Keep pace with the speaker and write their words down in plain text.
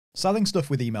Selling stuff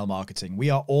with email marketing, we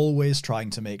are always trying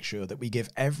to make sure that we give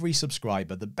every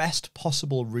subscriber the best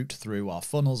possible route through our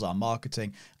funnels, our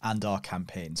marketing, and our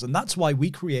campaigns. And that's why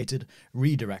we created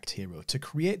Redirect Hero, to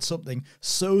create something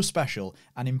so special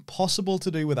and impossible to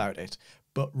do without it,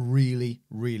 but really,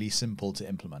 really simple to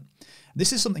implement.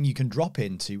 This is something you can drop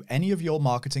into any of your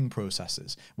marketing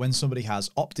processes when somebody has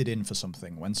opted in for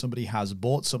something, when somebody has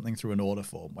bought something through an order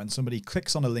form, when somebody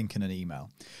clicks on a link in an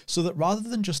email, so that rather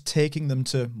than just taking them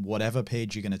to whatever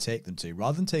page you're going to take them to,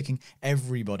 rather than taking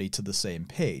everybody to the same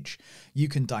page, you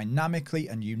can dynamically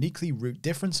and uniquely route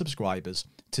different subscribers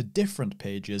to different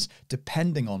pages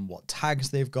depending on what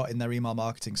tags they've got in their email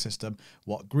marketing system,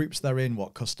 what groups they're in,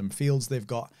 what custom fields they've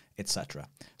got, etc.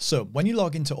 So when you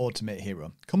log into Automate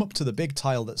Hero, come up to the big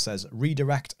tile that says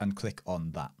redirect and click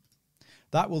on that.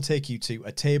 That will take you to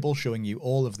a table showing you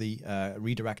all of the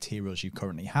redirect heroes you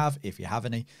currently have, if you have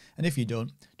any. And if you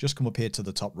don't, just come up here to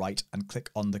the top right and click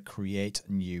on the Create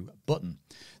New button.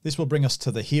 This will bring us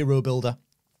to the hero builder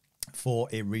for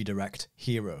a redirect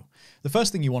hero. The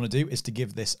first thing you want to do is to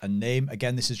give this a name.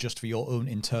 Again, this is just for your own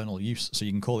internal use, so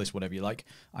you can call this whatever you like.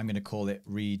 I'm going to call it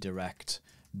redirect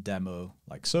demo,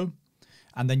 like so.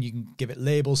 And then you can give it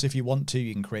labels if you want to.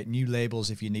 You can create new labels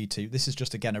if you need to. This is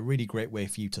just, again, a really great way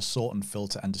for you to sort and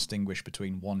filter and distinguish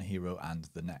between one hero and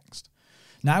the next.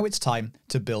 Now it's time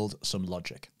to build some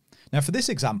logic. Now for this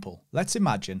example, let's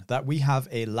imagine that we have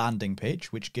a landing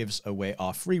page which gives away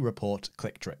our free report,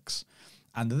 Click Tricks.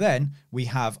 And then we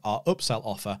have our upsell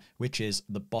offer, which is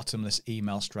the Bottomless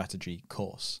Email Strategy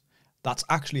course. That's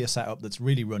actually a setup that's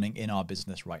really running in our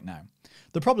business right now.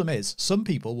 The problem is some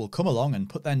people will come along and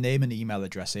put their name and email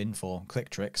address in for Click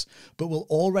Tricks, but will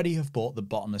already have bought the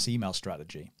Bottomless Email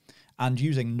Strategy. And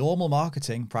using normal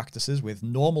marketing practices with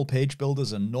normal page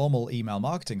builders and normal email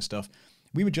marketing stuff,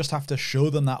 we would just have to show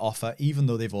them that offer even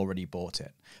though they've already bought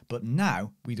it. But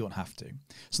now we don't have to.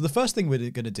 So the first thing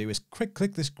we're going to do is click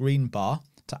this green bar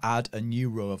to add a new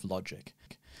row of logic.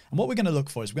 And what we're going to look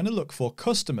for is we're going to look for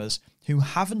customers who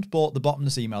haven't bought the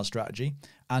Bottomless Email Strategy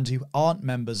and who aren't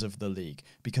members of the league.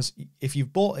 Because if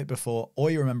you've bought it before or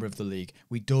you're a member of the league,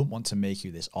 we don't want to make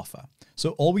you this offer. So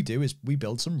all we do is we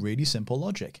build some really simple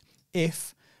logic.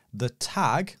 If the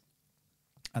tag,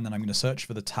 and then I'm going to search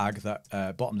for the tag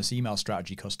that Bottomless Email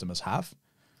Strategy customers have,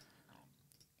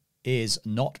 is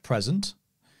not present,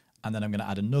 and then I'm going to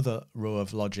add another row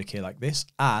of logic here like this,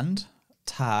 and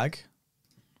tag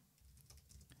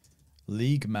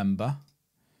league member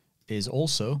is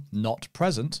also not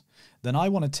present, then I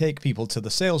want to take people to the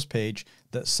sales page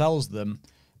that sells them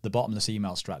the Bottomless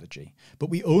Email Strategy. But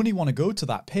we only want to go to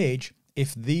that page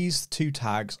if these two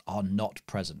tags are not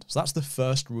present. So that's the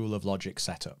first rule of logic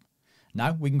setup.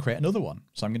 Now we can create another one.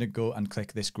 So I'm going to go and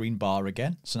click this green bar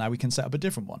again. So now we can set up a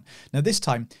different one. Now this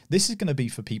time, this is going to be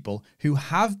for people who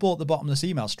have bought the Bottomless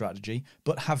Email Strategy,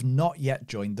 but have not yet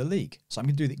joined the league. So I'm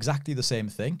going to do exactly the same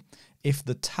thing. If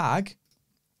the tag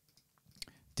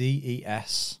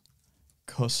DES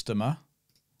customer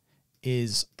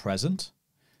is present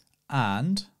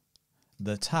and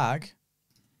the tag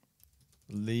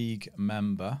league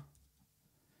member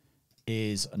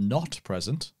is not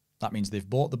present, that means they've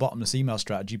bought the Bottomless Email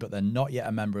Strategy, but they're not yet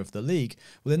a member of the league.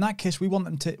 Well, in that case, we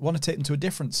want to take them to a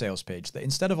different sales page that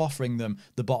instead of offering them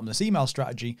the Bottomless Email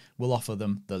Strategy, we'll offer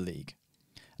them the league.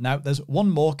 Now, there's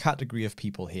one more category of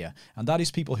people here, and that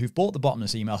is people who've bought the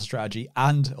Bottomless Email Strategy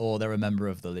and or they're a member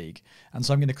of the league. And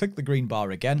so I'm going to click the green bar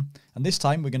again, and this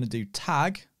time we're going to do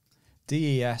tag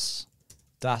DES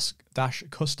dash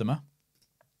customer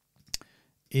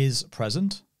is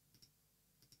present,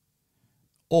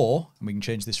 or, and we can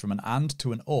change this from an and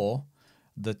to an or,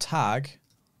 the tag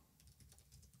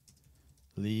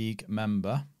league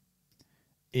member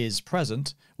is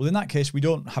present. Well, in that case, we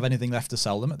don't have anything left to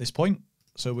sell them at this point.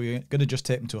 So we're going to just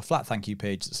take them to a flat thank you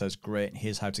page that says, great,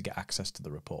 here's how to get access to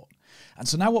the report. And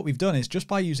so now what we've done is just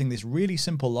by using this really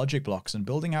simple logic blocks and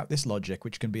building out this logic,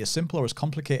 which can be as simple or as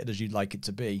complicated as you'd like it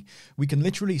to be, we can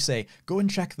literally say, go and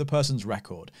check the person's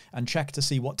record and check to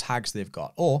see what tags they've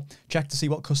got, or check to see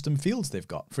what custom fields they've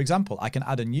got. For example, I can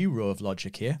add a new row of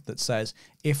logic here that says,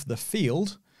 if the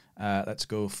field, let's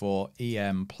go for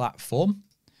EM platform,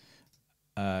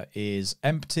 is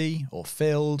empty or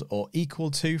filled or equal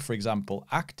to, for example,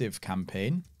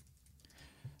 ActiveCampaign,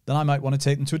 then I might want to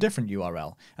take them to a different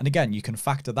URL. And again, you can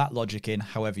factor that logic in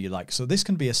however you like. So this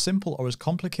can be as simple or as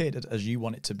complicated as you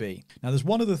want it to be. Now, there's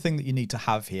one other thing that you need to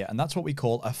have here, and that's what we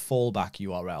call a fallback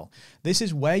URL. This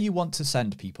is where you want to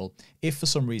send people if for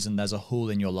some reason there's a hole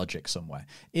in your logic somewhere.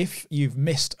 If you've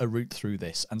missed a route through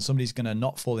this and somebody's going to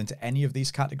not fall into any of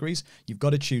these categories, you've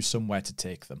got to choose somewhere to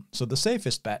take them. So the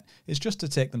safest bet is just to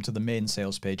take them to the main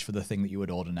sales page for the thing that you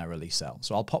would ordinarily sell.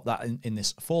 So I'll pop that in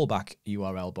this fallback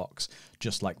URL box,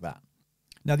 just like that.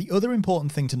 Now, the other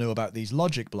important thing to know about these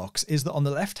logic blocks is that on the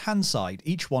left-hand side,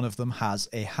 each one of them has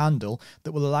a handle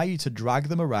that will allow you to drag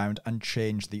them around and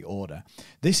change the order.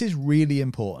 This is really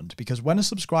important because when a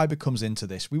subscriber comes into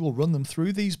this, we will run them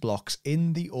through these blocks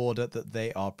in the order that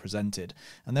they are presented.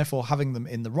 And therefore, having them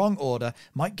in the wrong order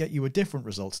might get you a different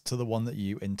result to the one that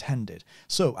you intended.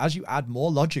 So as you add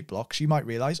more logic blocks, you might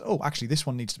realize, oh, actually, this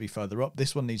one needs to be further up.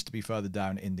 This one needs to be further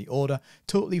down in the order.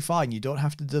 Totally fine. You don't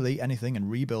have to delete anything and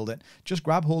rebuild it. Just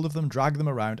grab hold of them, drag them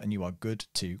around, and you are good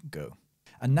to go.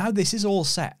 And now this is all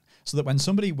set so that when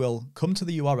somebody will come to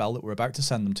the URL that we're about to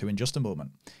send them to in just a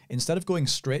moment, instead of going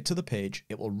straight to the page,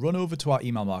 it will run over to our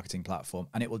email marketing platform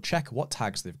and it will check what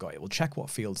tags they've got, it will check what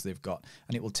fields they've got,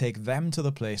 and it will take them to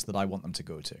the place that I want them to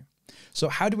go to. So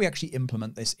how do we actually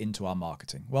implement this into our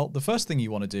marketing? Well, the first thing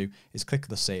you want to do is click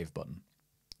the Save button.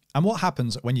 And what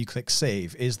happens when you click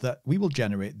Save is that we will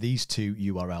generate these two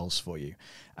URLs for you.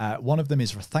 One of them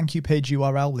is a thank you page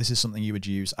URL. This is something you would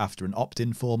use after an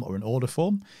opt-in form or an order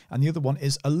form. And the other one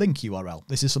is a link URL.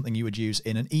 This is something you would use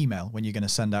in an email when you're going to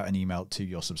send out an email to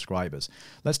your subscribers.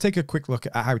 Let's take a quick look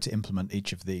at how to implement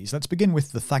each of these. Let's begin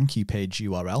with the thank you page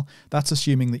URL. That's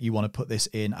assuming that you want to put this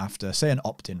in after, say, an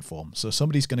opt-in form. So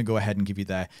somebody's going to go ahead and give you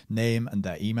their name and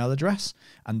their email address,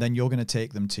 and then you're going to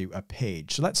take them to a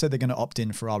page. So let's say they're going to opt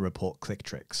in for our report click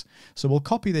tricks. So we'll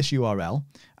copy this URL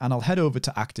and I'll head over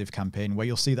to ActiveCampaign where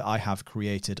you'll see that I have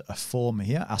created a form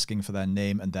here asking for their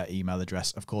name and their email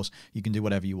address. Of course, you can do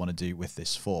whatever you want to do with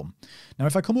this form. Now,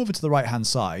 if I come over to the right hand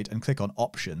side and click on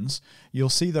options, you'll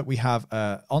see that we have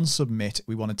on submit,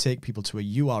 we want to take people to a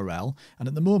URL. And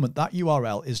at the moment, that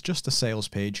URL is just a sales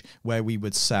page where we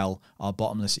would sell our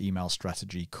bottomless email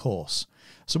strategy course.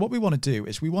 So what we want to do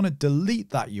is we want to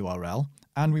delete that URL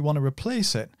and we want to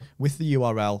replace it with the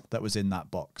URL that was in that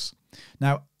box.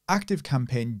 Now,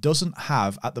 ActiveCampaign doesn't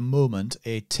have at the moment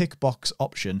a tick box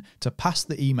option to pass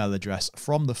the email address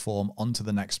from the form onto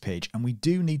the next page, and we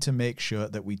do need to make sure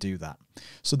that we do that.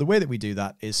 So the way that we do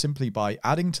that is simply by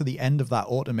adding to the end of that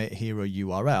Automate Hero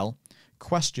URL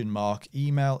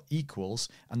email equals,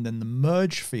 and then the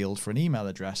merge field for an email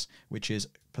address, which is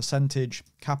percentage,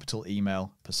 capital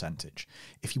email, percentage.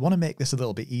 If you want to make this a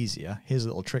little bit easier, here's a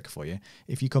little trick for you.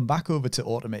 If you come back over to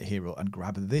Automate Hero and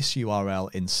grab this URL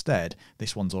instead,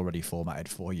 this one's already formatted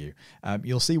for you.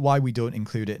 You'll see why we don't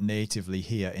include it natively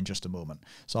here in just a moment.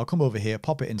 So I'll come over here,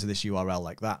 pop it into this URL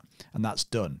like that, and that's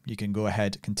done. You can go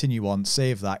ahead, continue on,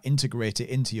 save that, integrate it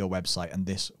into your website, and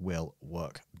this will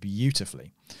work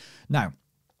beautifully. Now,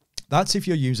 that's if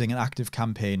you're using an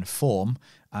ActiveCampaign form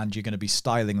and you're going to be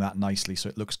styling that nicely so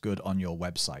it looks good on your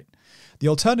website. The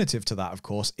alternative to that, of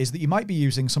course, is that you might be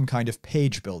using some kind of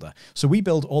page builder. So we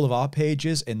build all of our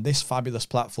pages in this fabulous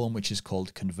platform, which is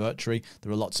called Convertory.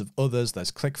 There are lots of others.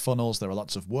 There's ClickFunnels. There are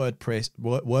lots of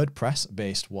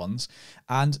WordPress-based ones.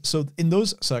 And so in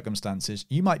those circumstances,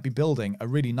 you might be building a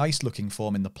really nice looking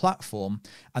form in the platform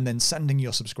and then sending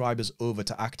your subscribers over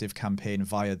to ActiveCampaign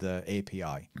via the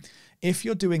API. If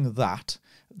you're doing that,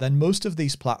 then most of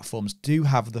these platforms do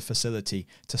have the facility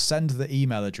to send the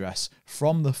email address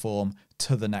from the form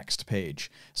to the next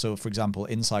page. So for example,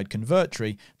 inside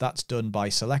Convertory, that's done by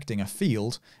selecting a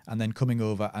field and then coming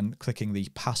over and clicking the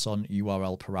Pass on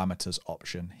URL Parameters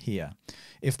option here.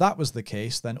 If that was the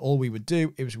case, then all we would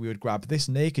do is we would grab this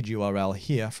naked URL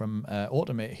here from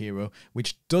Automate Hero,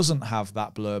 which doesn't have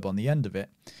that blurb on the end of it,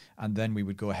 and then we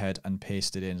would go ahead and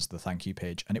paste it in as the thank you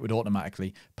page, and it would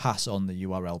automatically pass on the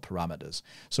URL parameters.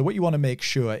 So what you want to make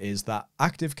sure is that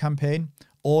ActiveCampaign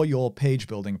or your page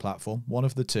building platform, one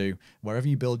of the two, wherever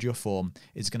you build your form,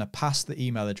 is going to pass the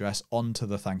email address onto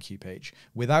the thank you page.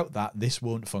 Without that, this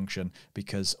won't function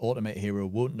because Automate Hero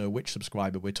won't know which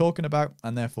subscriber we're talking about,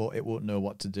 and therefore it won't know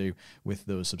what to do with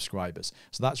those subscribers.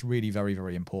 So that's really very,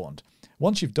 very important.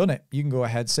 Once you've done it, you can go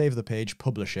ahead, save the page,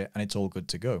 publish it, and it's all good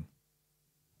to go.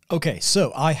 Okay,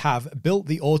 so I have built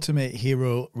the Automate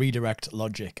Hero redirect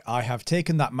logic. I have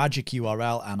taken that magic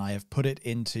URL and I have put it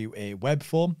into a web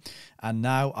form, and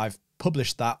now I've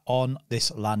published that on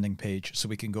this landing page so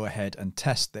we can go ahead and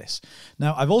test this.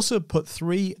 Now, I've also put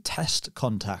 3 test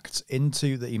contacts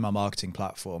into the email marketing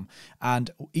platform, and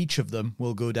each of them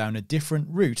will go down a different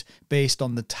route based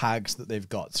on the tags that they've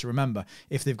got. So remember,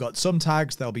 if they've got some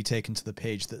tags, they'll be taken to the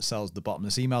page that sells the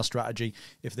bottomless email strategy.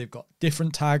 If they've got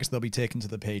different tags, they'll be taken to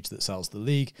the page that sells the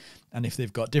league. And if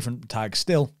they've got different tags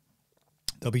still,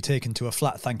 they'll be taken to a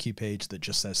flat thank you page that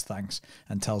just says thanks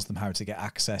and tells them how to get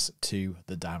access to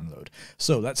the download.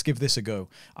 So let's give this a go.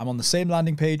 I'm on the same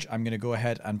landing page. I'm going to go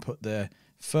ahead and put the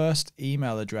first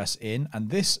email address in,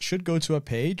 and this should go to a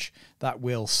page that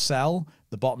will sell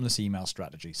the bottomless email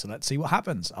strategy. So let's see what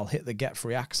happens. I'll hit the get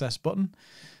free access button.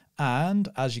 And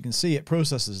as you can see, it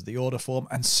processes the order form,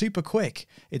 and super quick.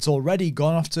 It's already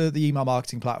gone off to the email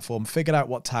marketing platform, figured out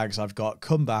what tags I've got,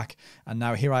 come back, and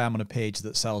now here I am on a page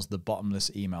that sells the bottomless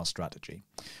email strategy.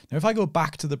 Now, if I go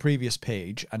back to the previous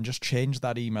page and just change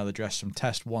that email address from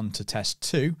test 1 to test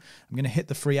 2, I'm going to hit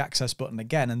the free access button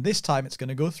again, and this time it's going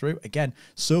to go through. Again,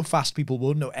 so fast people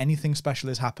won't know anything special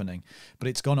is happening, but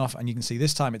it's gone off, and you can see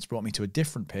this time it's brought me to a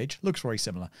different page. Looks very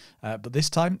similar, but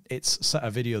this time it's a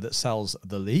video that sells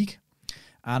the league.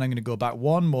 And I'm going to go back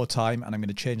one more time, and I'm going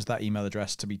to change that email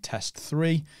address to be test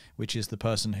 3, which is the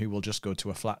person who will just go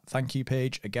to a flat thank you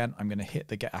page. Again, I'm going to hit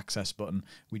the get access button.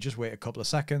 We just wait a couple of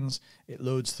seconds. It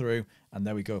loads through, and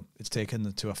there we go. It's taken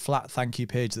them to a flat thank you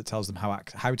page that tells them how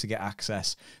to get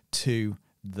access to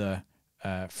the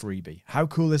freebie. How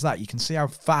cool is that? You can see how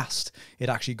fast it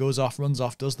actually goes off, runs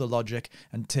off, does the logic,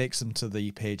 and takes them to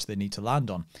the page they need to land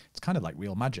on. It's kind of like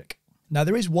real magic. Now,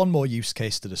 there is one more use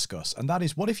case to discuss, and that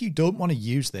is, what if you don't want to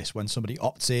use this when somebody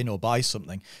opts in or buys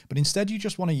something, but instead you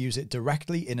just want to use it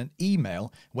directly in an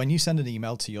email when you send an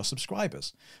email to your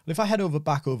subscribers? Well, if I head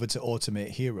back over to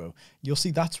Automate Hero, you'll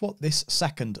see that's what this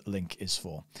second link is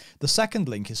for. The second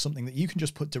link is something that you can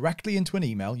just put directly into an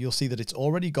email. You'll see that it's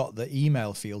already got the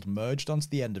email field merged onto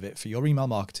the end of it for your email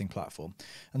marketing platform.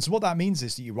 And so what that means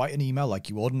is that you write an email like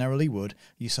you ordinarily would,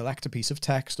 you select a piece of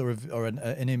text or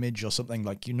an image or something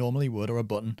like you normally would, or a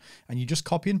button, and you just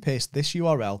copy and paste this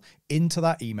URL into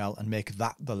that email and make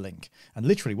that the link. And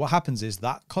literally what happens is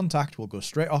that contact will go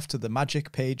straight off to the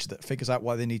magic page that figures out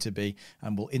where they need to be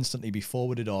and will instantly be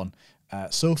forwarded on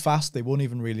so fast they won't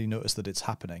even really notice that it's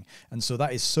happening. And so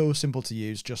that is so simple to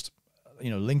use. Just put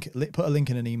a link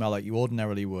in an email like you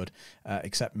ordinarily would,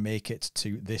 except make it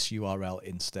to this URL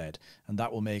instead, and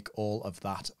that will make all of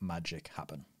that magic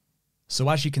happen. So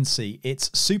as you can see, it's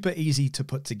super easy to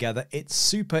put together. It's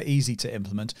super easy to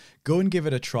implement. Go and give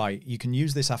it a try. You can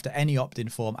use this after any opt-in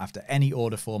form, after any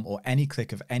order form, or any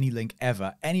click of any link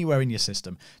ever, anywhere in your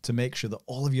system, to make sure that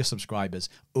all of your subscribers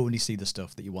only see the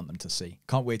stuff that you want them to see.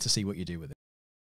 Can't wait to see what you do with it.